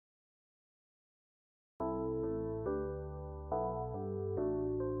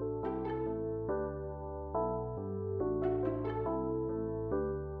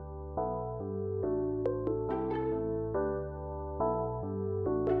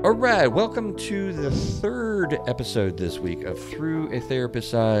All right, welcome to the third episode this week of Through a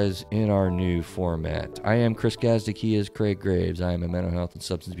Therapist's Eyes in our new format. I am Chris Gazdick, he is Craig Graves. I am a mental health and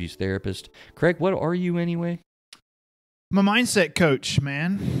substance abuse therapist. Craig, what are you anyway? I'm a mindset coach,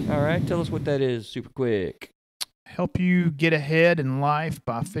 man. All right, tell us what that is super quick. Help you get ahead in life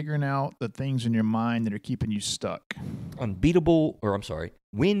by figuring out the things in your mind that are keeping you stuck.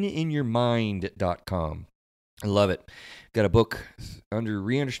 wininyourmind.com. I love it. Got a book under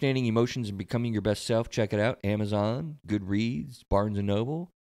Re-Understanding Emotions and Becoming Your Best Self. Check it out. Amazon, Goodreads, Barnes & Noble.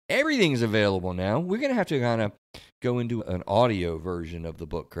 Everything's available now. We're going to have to kind of go into an audio version of the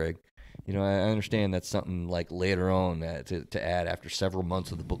book, Craig. You know, I understand that's something like later on to add after several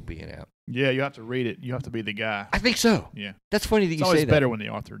months of the book being out. Yeah, you have to read it. You have to be the guy. I think so. Yeah. That's funny that you say that. It's always better when the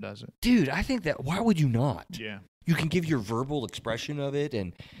author does it. Dude, I think that, why would you not? Yeah. You can give your verbal expression of it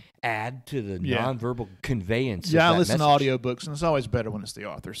and add to the nonverbal conveyance. Yeah, of I listen message. to audiobooks, and it's always better when it's the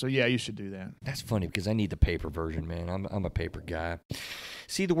author. So, yeah, you should do that. That's funny because I need the paper version, man. I'm a paper guy.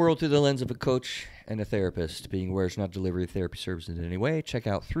 See the world through the lens of a coach and a therapist. Being aware it's not delivery of therapy services in any way. Check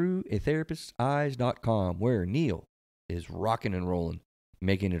out throughatherapist'seyes.com, where Neil is rocking and rolling,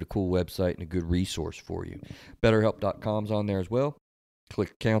 making it a cool website and a good resource for you. BetterHelp.com's on there as well. Click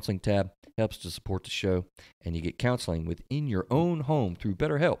the counseling tab. Helps to support the show, and you get counseling within your own home through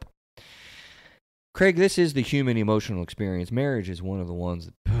BetterHelp. Craig, this is the human emotional experience. Marriage is one of the ones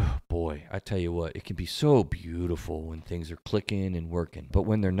that, oh boy, I tell you what, it can be so beautiful when things are clicking and working. But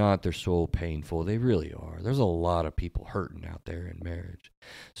when they're not, they're so painful. They really are. There's a lot of people hurting out there in marriage.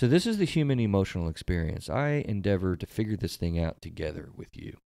 So this is the human emotional experience. I endeavor to figure this thing out together with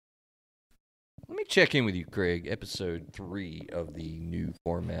you. Let me check in with you, Craig, episode 3 of the new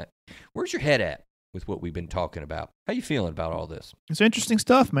format. Where's your head at with what we've been talking about? How you feeling about all this? It's interesting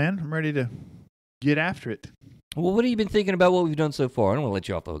stuff, man. I'm ready to get after it. Well, what have you been thinking about what we've done so far? I don't want to let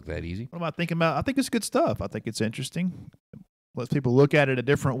you off the hook that easy. What am I thinking about? I think it's good stuff. I think it's interesting. Lets people look at it a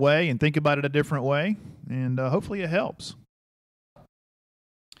different way and think about it a different way, and hopefully it helps.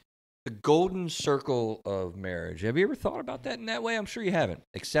 The golden circle of marriage. Have you ever thought about that in that way? I'm sure you haven't.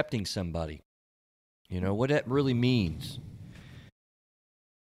 Accepting somebody. You know, what that really means.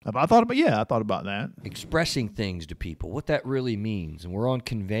 I thought about that. Expressing things to people, what that really means. And we're on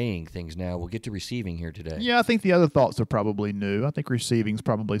conveying things now. We'll get to receiving here today. Yeah, I think the other thoughts are probably new. I think receiving is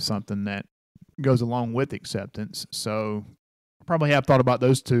probably something that goes along with acceptance. So I probably have thought about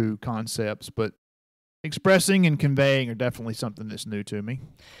those two concepts, but expressing and conveying are definitely something that's new to me.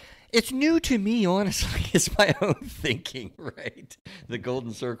 It's new to me, honestly. It's my own thinking, right? The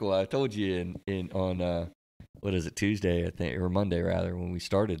golden circle. I told you on what is it, Tuesday, I think, or Monday rather, when we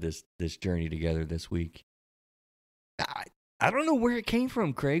started this journey together this week. I don't know where it came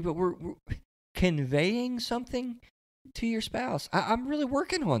from, Craig, but we're conveying something to your spouse. I'm really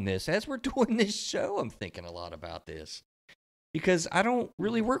working on this as we're doing this show. I'm thinking a lot about this because I don't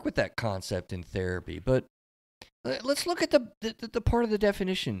really work with that concept in therapy. But let's look at the part of the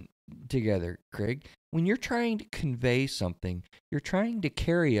definition together, Craig. When you're trying to convey something, you're trying to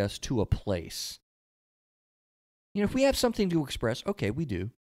carry us to a place. You know, if we have something to express, okay, we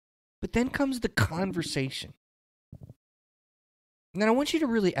do. But then comes the conversation. And I want you to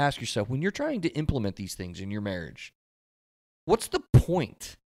really ask yourself, when you're trying to implement these things in your marriage, what's the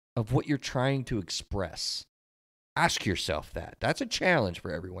point of what you're trying to express? Ask yourself that. That's a challenge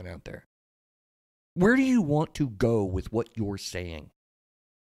for everyone out there. Where do you want to go with what you're saying?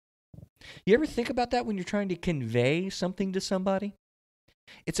 You ever think about that when you're trying to convey something to somebody?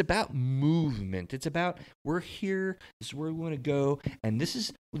 It's about movement. It's about, we're here, this is where we want to go, and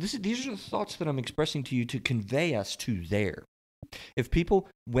these are the thoughts that I'm expressing to you to convey us to there. If people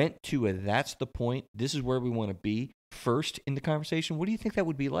went to a that's the point, this is where we want to be first in the conversation, what do you think that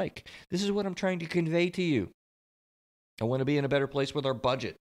would be like? This is what I'm trying to convey to you. I want to be in a better place with our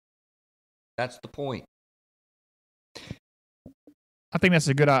budget. That's the point. I think that's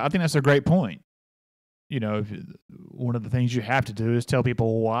a great point. You know, one of the things you have to do is tell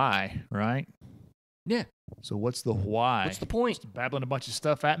people why, right? Yeah. So what's the why? What's the point? Just babbling a bunch of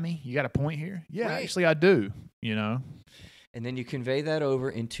stuff at me? You got a point here? Yeah, right. Actually I do, you know. And then you convey that over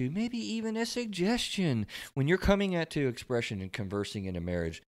into maybe even a suggestion. When you're coming to expression and conversing in a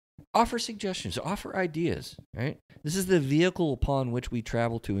marriage, offer suggestions, offer ideas, right? This is the vehicle upon which we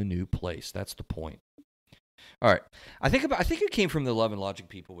travel to a new place. That's the point. All right. I think it came from the Love and Logic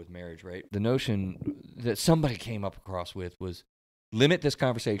people with marriage, right? The notion that somebody came up across with was limit this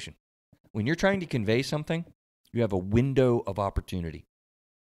conversation. When you're trying to convey something, you have a window of opportunity.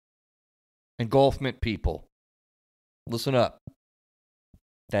 Engulfment people, listen up.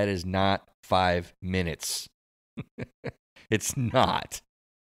 That is not 5 minutes. It's not.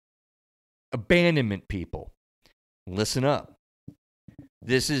 Abandonment people, listen up.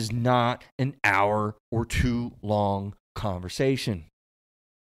 This is not an hour or two long conversation.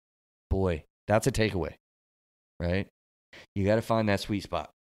 Boy, that's a takeaway, right? You got to find that sweet spot.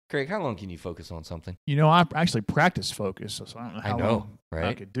 Craig, how long can you focus on something? I actually practice focus, so I don't know how long right?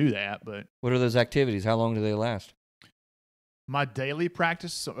 I could do that. But what are those activities? How long do they last? My daily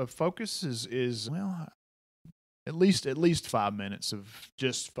practice of focus is at least 5 minutes of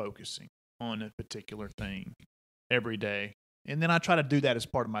just focusing on a particular thing every day. And then I try to do that as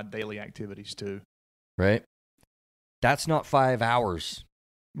part of my daily activities too. Right. That's not 5 hours.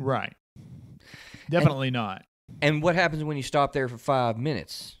 Right. Definitely not. And what happens when you stop there for 5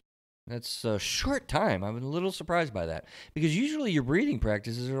 minutes? That's a short time. I'm a little surprised by that because usually your breathing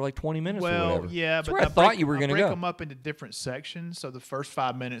practices are like 20 minutes or whatever. Yeah, that's but where I thought you were going to go. Break them up into different sections. So the first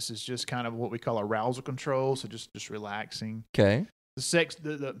 5 minutes is just kind of what we call arousal control. So just relaxing. Okay. The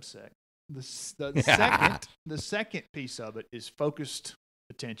second piece of it is focused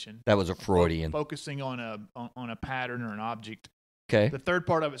attention. That was a Freudian. Focusing on a pattern or an object. Okay. The third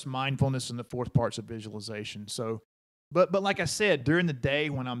part of it's mindfulness, and the fourth part's a visualization. So, but like I said, during the day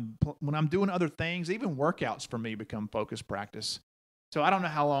when I'm doing other things, even workouts for me become focus practice. So I don't know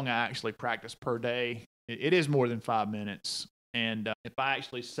how long I actually practice per day. It is more than 5 minutes, and if I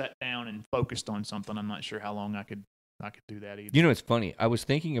actually sat down and focused on something, I'm not sure how long I could do that either. You know, it's funny. I was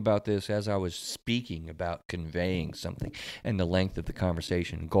thinking about this as I was speaking about conveying something and the length of the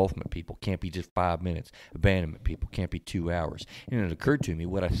conversation. Engulfment people can't be just 5 minutes. Abandonment people can't be 2 hours. And it occurred to me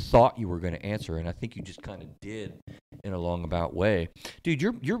what I thought you were going to answer, and I think you just kind of did in a long about way. Dude,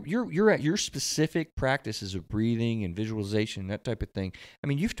 you're at your specific practices of breathing and visualization and that type of thing. I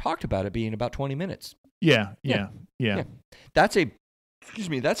mean, you've talked about it being about 20 minutes. Yeah. That's a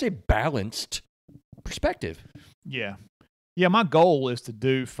balanced perspective. Yeah. My goal is to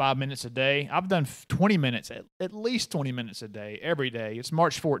do 5 minutes a day. I've done 20 minutes, at least 20 minutes a day, every day. It's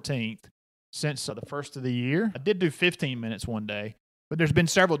March 14th since the first of the year. I did do 15 minutes one day, but there's been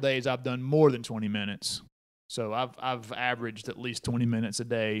several days I've done more than 20 minutes. So I've averaged at least 20 minutes a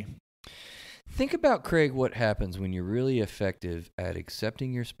day. Think about, Craig, what happens when you're really effective at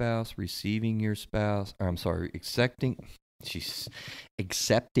accepting your spouse, receiving your spouse, accepting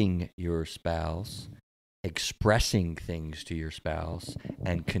your spouse, expressing things to your spouse,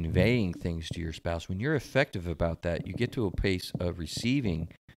 and conveying things to your spouse. When you're effective about that, you get to a pace of receiving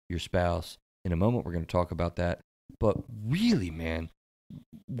your spouse. In a moment, we're going to talk about that. But really, man,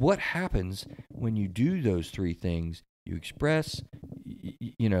 what happens when you do those three things? You express,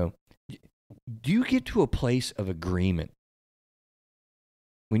 do you get to a place of agreement?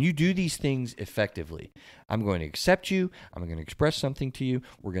 When you do these things effectively, I'm going to accept you, I'm going to express something to you,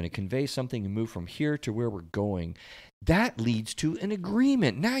 we're going to convey something and move from here to where we're going. That leads to an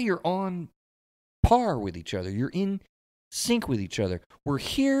agreement. Now you're on par with each other. You're in sync with each other. We're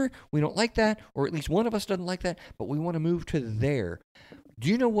here, we don't like that, or at least one of us doesn't like that, but we want to move to there. Do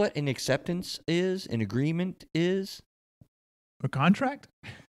you know what an acceptance is, an agreement is? A contract?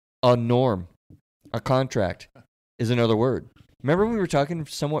 A norm. A contract is another word. Remember we were talking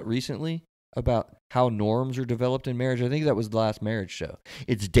somewhat recently about how norms are developed in marriage? I think that was the last marriage show.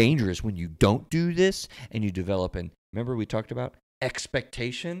 It's dangerous when you don't do this and you develop remember we talked about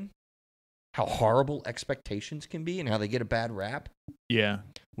expectation? How horrible expectations can be and how they get a bad rap? Yeah.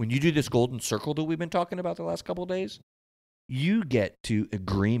 When you do this golden circle that we've been talking about the last couple of days, you get to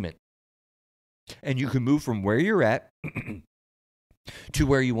agreement. And you can move from where you're at to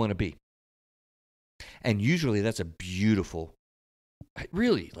where you want to be. And usually that's a beautiful,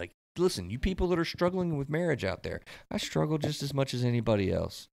 really, listen, you people that are struggling with marriage out there, I struggle just as much as anybody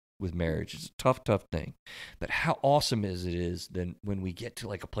else with marriage. It's a tough, tough thing. But how awesome is then when we get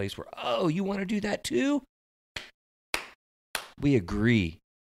to a place where, oh, you want to do that too? We agree.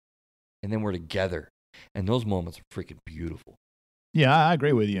 And then we're together. And those moments are freaking beautiful. Yeah, I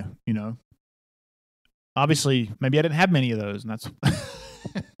agree with you. Obviously, maybe I didn't have many of those, and that's...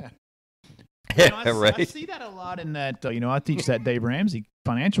 Right. I see that a lot in that, I teach that Dave Ramsey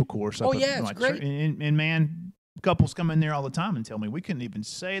financial course. It's great. And man, couples come in there all the time and tell me we couldn't even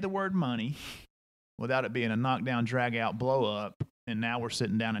say the word money without it being a knockdown, drag out, blow up. And now we're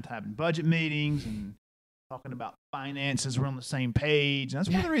sitting down and having budget meetings and talking about finances. We're on the same page. And that's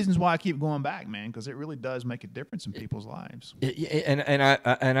one of the reasons why I keep going back, man, because it really does make a difference in people's lives. And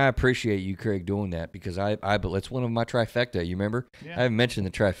I appreciate you, Craig, doing that because it's one of my trifecta. You remember? Yeah. I haven't mentioned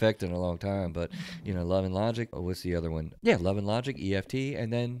the trifecta in a long time, but Love and Logic. Oh, what's the other one? Yeah, Love and Logic, EFT,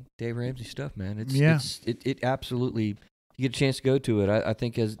 and then Dave Ramsey stuff, man. It absolutely. You get a chance to go to it. I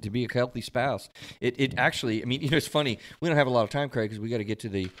think as to be a healthy spouse, it actually. I mean, it's funny. We don't have a lot of time, Craig, because we got to get to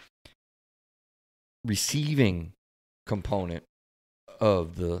the receiving component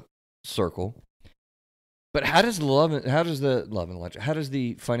of the circle. But how does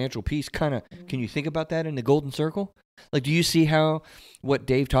the financial piece kind of, can you think about that in the golden circle? Like, do you see how what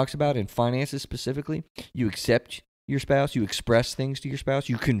Dave talks about in finances specifically? You accept your spouse, you express things to your spouse,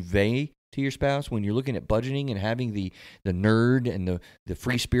 you convey to your spouse when you're looking at budgeting and having the nerd and the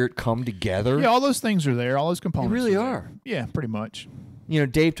free spirit come together. Yeah, all those things are there. All those components. They really are. are. Yeah, pretty much. You know,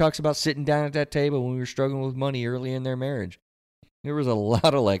 Dave talks about sitting down at that table when we were struggling with money early in their marriage. There was a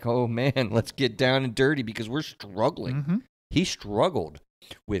lot of like, oh man, let's get down and dirty because we're struggling. Mm-hmm. He struggled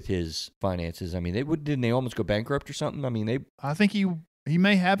with his finances. I mean, didn't they almost go bankrupt or something? I mean, I think he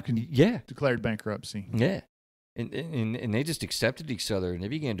may have declared bankruptcy. Yeah. And they just accepted each other, and they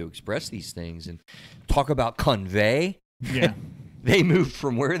began to express these things and talk about convey. Yeah. They moved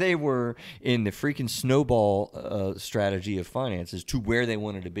from where they were in the freaking snowball strategy of finances to where they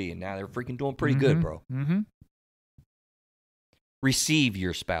wanted to be, and now they're freaking doing pretty good, bro. Mm-hmm. Receive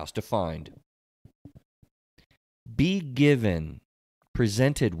your spouse, defined. Be given,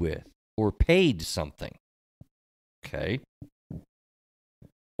 presented with, or paid something. Okay?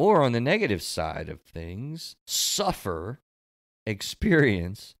 Or on the negative side of things, suffer,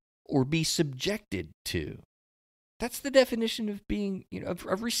 experience, or be subjected to. That's the definition of being,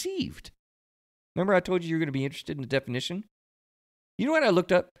 of received. Remember I told you you were going to be interested in the definition? You know what I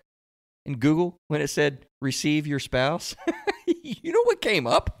looked up in Google when it said receive your spouse? You know what came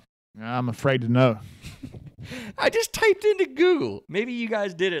up? I'm afraid to know. I just typed into Google. Maybe you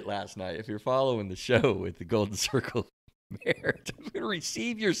guys did it last night if you're following the show with the Golden Circle marriage. I'm going to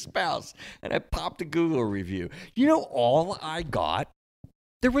receive your spouse. And I popped a Google review. You know all I got?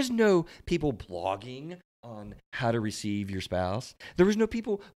 There was no people blogging on how to receive your spouse. There was no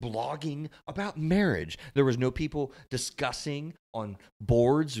people blogging about marriage. There was no people discussing on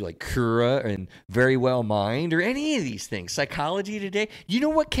boards like Cura and Very Well Mind or any of these things. Psychology Today. You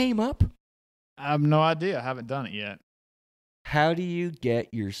know what came up? I have no idea. I haven't done it yet. How do you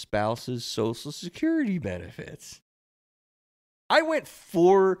get your spouse's Social Security benefits? I went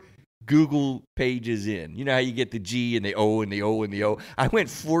 4 Google pages in. You know how you get the G and the O and the O and the O? I went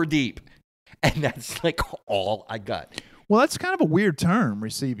 4 deep. And that's like all I got. Well, that's kind of a weird term,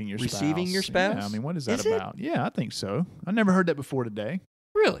 receiving your spouse. Receiving your spouse? Yeah, I mean, what is that Is about? it? Yeah, I think so. I never heard that before today.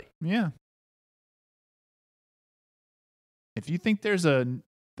 Really? Yeah. If you think there's a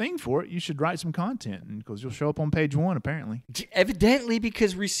thing for it, you should write some content because you'll show up on page 1, apparently. Evidently,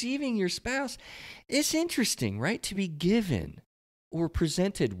 because receiving your spouse is interesting, right? To be given or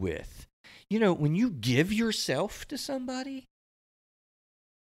presented with. You know, when you give yourself to somebody,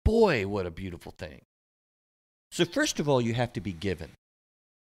 boy, what a beautiful thing. So first of all, you have to be given.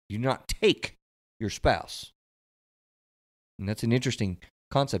 You not take your spouse. And that's an interesting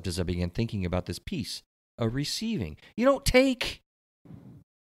concept as I began thinking about this piece of receiving. You don't take.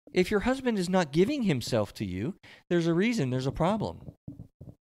 If your husband is not giving himself to you, there's a reason, there's a problem.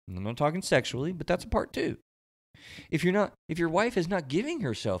 And I'm not talking sexually, but that's a part too. If your wife is not giving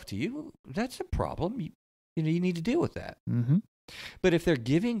herself to you, that's a problem. You need to deal with that. Mm-hmm. But if they're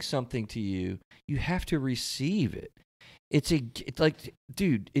giving something to you, you have to receive it. It's like,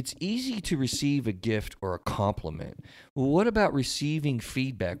 dude, it's easy to receive a gift or a compliment. Well, what about receiving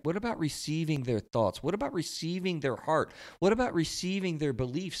feedback? What about receiving their thoughts? What about receiving their heart? What about receiving their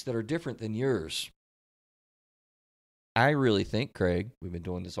beliefs that are different than yours? I really think, Craig, we've been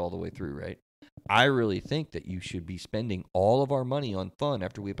doing this all the way through, right? I really think that you should be spending all of our money on fun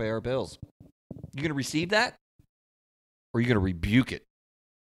after we pay our bills. You going to receive that? Or are you going to rebuke it?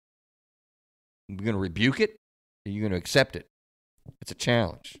 You're going to rebuke it? Or are you going to accept it? It's a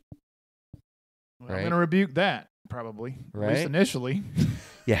challenge. Well, right? I'm going to rebuke that, probably. Right? At least initially.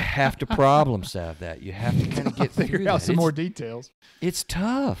 You have to problem solve that. You have to kind of get figure through out that. some more details. It's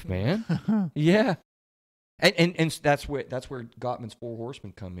tough, man. Yeah. And that's where Gottman's 4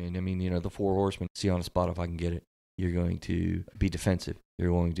 horsemen come in. I mean, the 4 horsemen, see on a spot if I can get it. You're going to be defensive.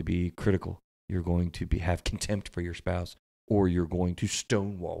 You're going to be critical. You're going to have contempt for your spouse, or you're going to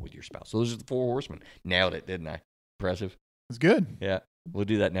stonewall with your spouse. So those are the 4 horsemen. Nailed it, didn't I? Impressive. It's good. Yeah, we'll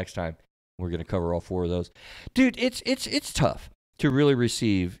do that next time. We're going to cover all 4 of those. Dude, it's tough to really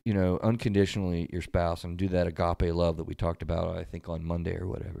receive, unconditionally your spouse and do that agape love that we talked about, I think, on Monday or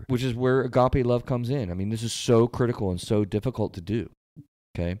whatever, which is where agape love comes in. I mean, this is so critical and so difficult to do,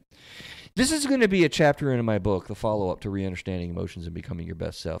 okay? This is going to be a chapter in my book, the follow-up to Re-Understanding Emotions and Becoming Your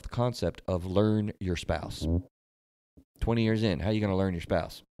Best Self, the concept of learn your spouse. 20 years in, how are you going to learn your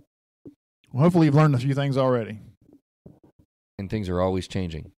spouse? Well, hopefully you've learned a few things already. And things are always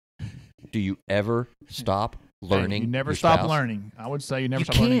changing. Do you ever stop learning You never your stop spouse? learning. I would say you never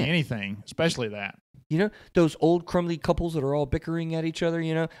stop learning anything, especially that. You know, those old crumbly couples that are all bickering at each other,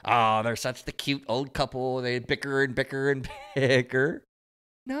 you know? Oh, they're such the cute old couple. They bicker and bicker and bicker.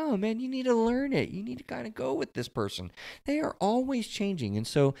 No, man, you need to learn it. You need to kind of go with this person. They are always changing. And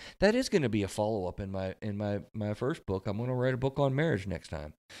so that is going to be a follow-up in my first book. I'm going to write a book on marriage next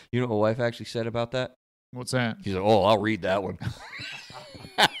time. You know what my wife actually said about that? What's that? She said, "Oh, I'll read that one."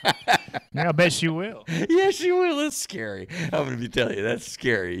 Yeah, I bet she will. Yeah, she will. It's scary. I'm going to be telling you, that's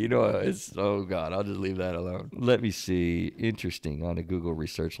scary. You know, oh, God, I'll just leave that alone. Let me see. Interesting on a Google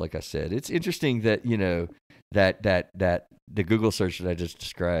research, like I said. It's interesting that, you know, that the Google search that I just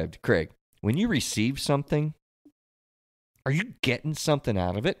described. Craig, when you receive something, are you getting something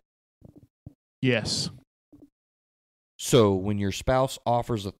out of it? Yes. So when your spouse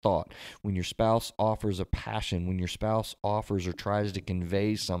offers a thought, when your spouse offers a passion, when your spouse offers or tries to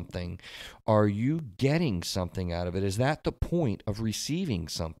convey something, are you getting something out of it? Is that the point of receiving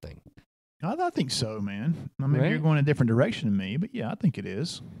something? I think so, man. I mean, Right? you're going a different direction than me, but yeah, I think it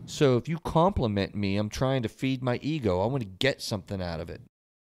is. So if you compliment me, I'm trying to feed my ego. I want to get something out of it.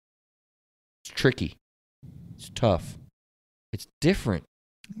 It's tricky. It's tough. It's different.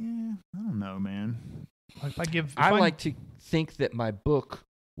 Yeah, I don't know, man. I like to think that my book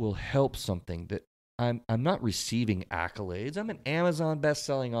will help something, that I'm not receiving accolades. I'm an Amazon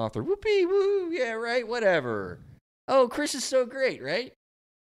best-selling author. Whoopee, woo, yeah, right, whatever. Oh, Chris is so great, right?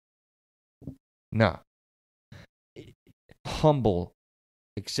 No. Humble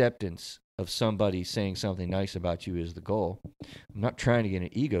acceptance of somebody saying something nice about you is the goal. I'm not trying to get an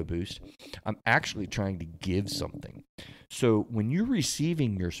ego boost. I'm actually trying to give something. So when you're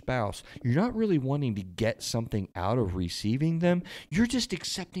receiving your spouse, you're not really wanting to get something out of receiving them. You're just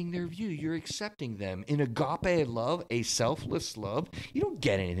accepting their view. You're accepting them. In agape love, a selfless love, you don't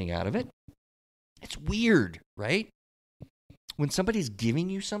get anything out of it. It's weird, right? When somebody's giving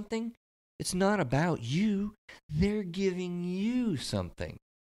you something, it's not about you. They're giving you something.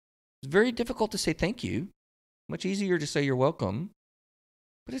 It's very difficult to say thank you. Much easier to say you're welcome.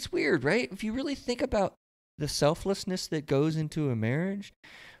 But it's weird, right? If you really think about the selflessness that goes into a marriage,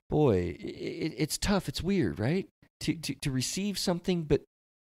 boy, it's tough. It's weird, right? To receive something, but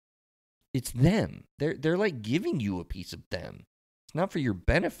it's them. They're like giving you a piece of them. It's not for your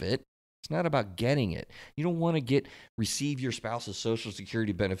benefit. It's not about getting it. You don't want to receive your spouse's Social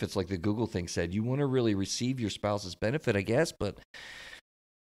Security benefits like the Google thing said. You want to really receive your spouse's benefit, I guess, but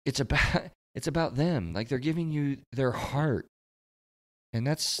it's about them. Like they're giving you their heart. And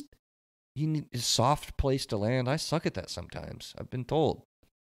you need a soft place to land. I suck at that sometimes. I've been told,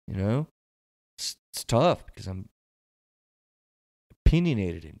 you know, it's tough because I'm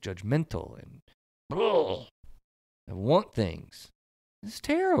opinionated and judgmental and I want things. It's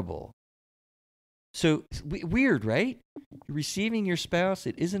terrible. So weird, right? You're receiving your spouse.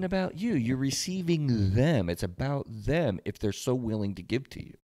 It isn't about you. You're receiving them. It's about them if they're so willing to give to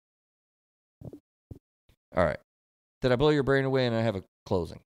you. All right. Did I blow your brain away and I have a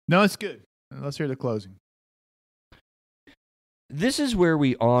closing? No, it's good. Let's hear the closing. This is where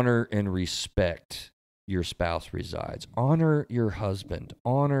we honor and respect your spouse resides. Honor your husband.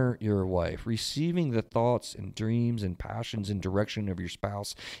 Honor your wife. Receiving the thoughts and dreams and passions and direction of your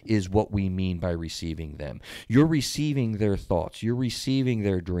spouse is what we mean by receiving them. You're receiving their thoughts. You're receiving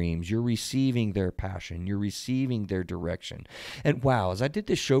their dreams. You're receiving their passion. You're receiving their direction. And wow, as I did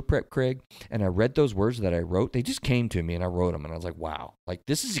this show prep, Craig, and I read those words that I wrote, they just came to me and I wrote them and I was like, wow, like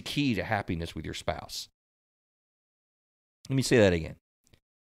this is a key to happiness with your spouse. Let me say that again.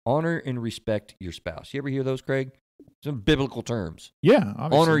 Honor and respect your spouse. You ever hear those, Craig? Some biblical terms. Yeah,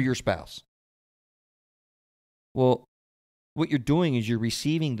 obviously. Honor your spouse. Well, what you're doing is you're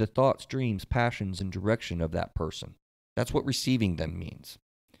receiving the thoughts, dreams, passions, and direction of that person. That's what receiving them means.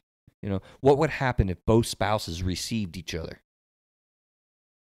 You know, what would happen if both spouses received each other?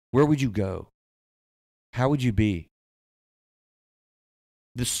 Where would you go? How would you be?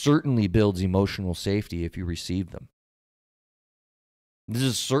 This certainly builds emotional safety if you receive them. This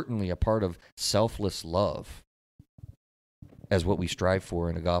is certainly a part of selfless love as what we strive for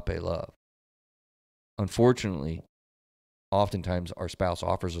in agape love. Unfortunately, oftentimes our spouse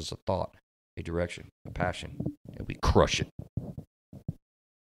offers us a thought, a direction, a passion, and we crush it.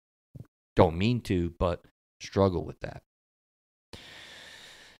 Don't mean to, but struggle with that.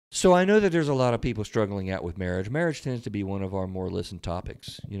 So I know that there's a lot of people struggling out with marriage. Marriage tends to be one of our more listened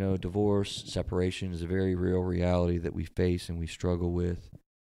topics. You know, divorce, separation is a very real reality that we face and we struggle with,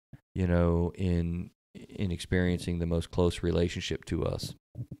 you know, in experiencing the most close relationship to us.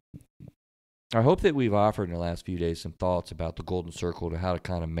 I hope that we've offered in the last few days some thoughts about the golden circle to how to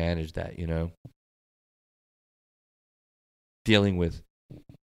kind of manage that, you know. Dealing with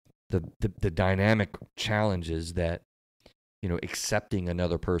the dynamic challenges that, accepting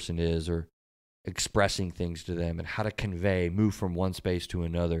another person is, or expressing things to them, and how to convey, move from one space to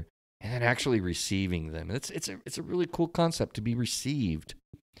another, and then actually receiving them. It's a really cool concept to be received.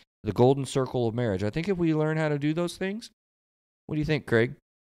 The golden circle of marriage. I think if we learn how to do those things, what do you think, Craig?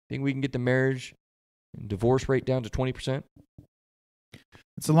 Think we can get the marriage and divorce rate down to 20%?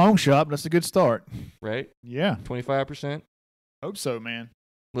 It's a long shot, but that's a good start. Right? Yeah. 25%? Hope so, man.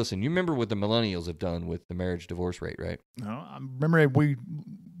 Listen, you remember what the millennials have done with the marriage divorce rate, right? No, I remember we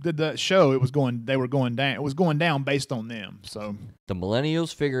did that show. They were going down. It was going down based on them. So the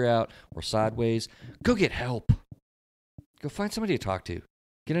millennials figure out we're sideways. Go get help. Go find somebody to talk to.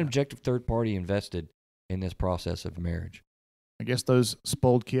 Get an objective third party invested in this process of marriage. I guess those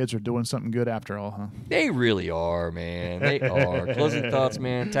spoiled kids are doing something good after all, huh? They really are, man. They are. Closing thoughts,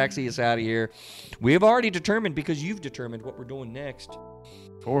 man. Taxi us out of here. We have already determined, because you've determined what we're doing next.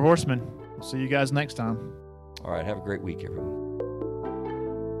 4 Horsemen. We'll see you guys next time. All right. Have a great week, everyone.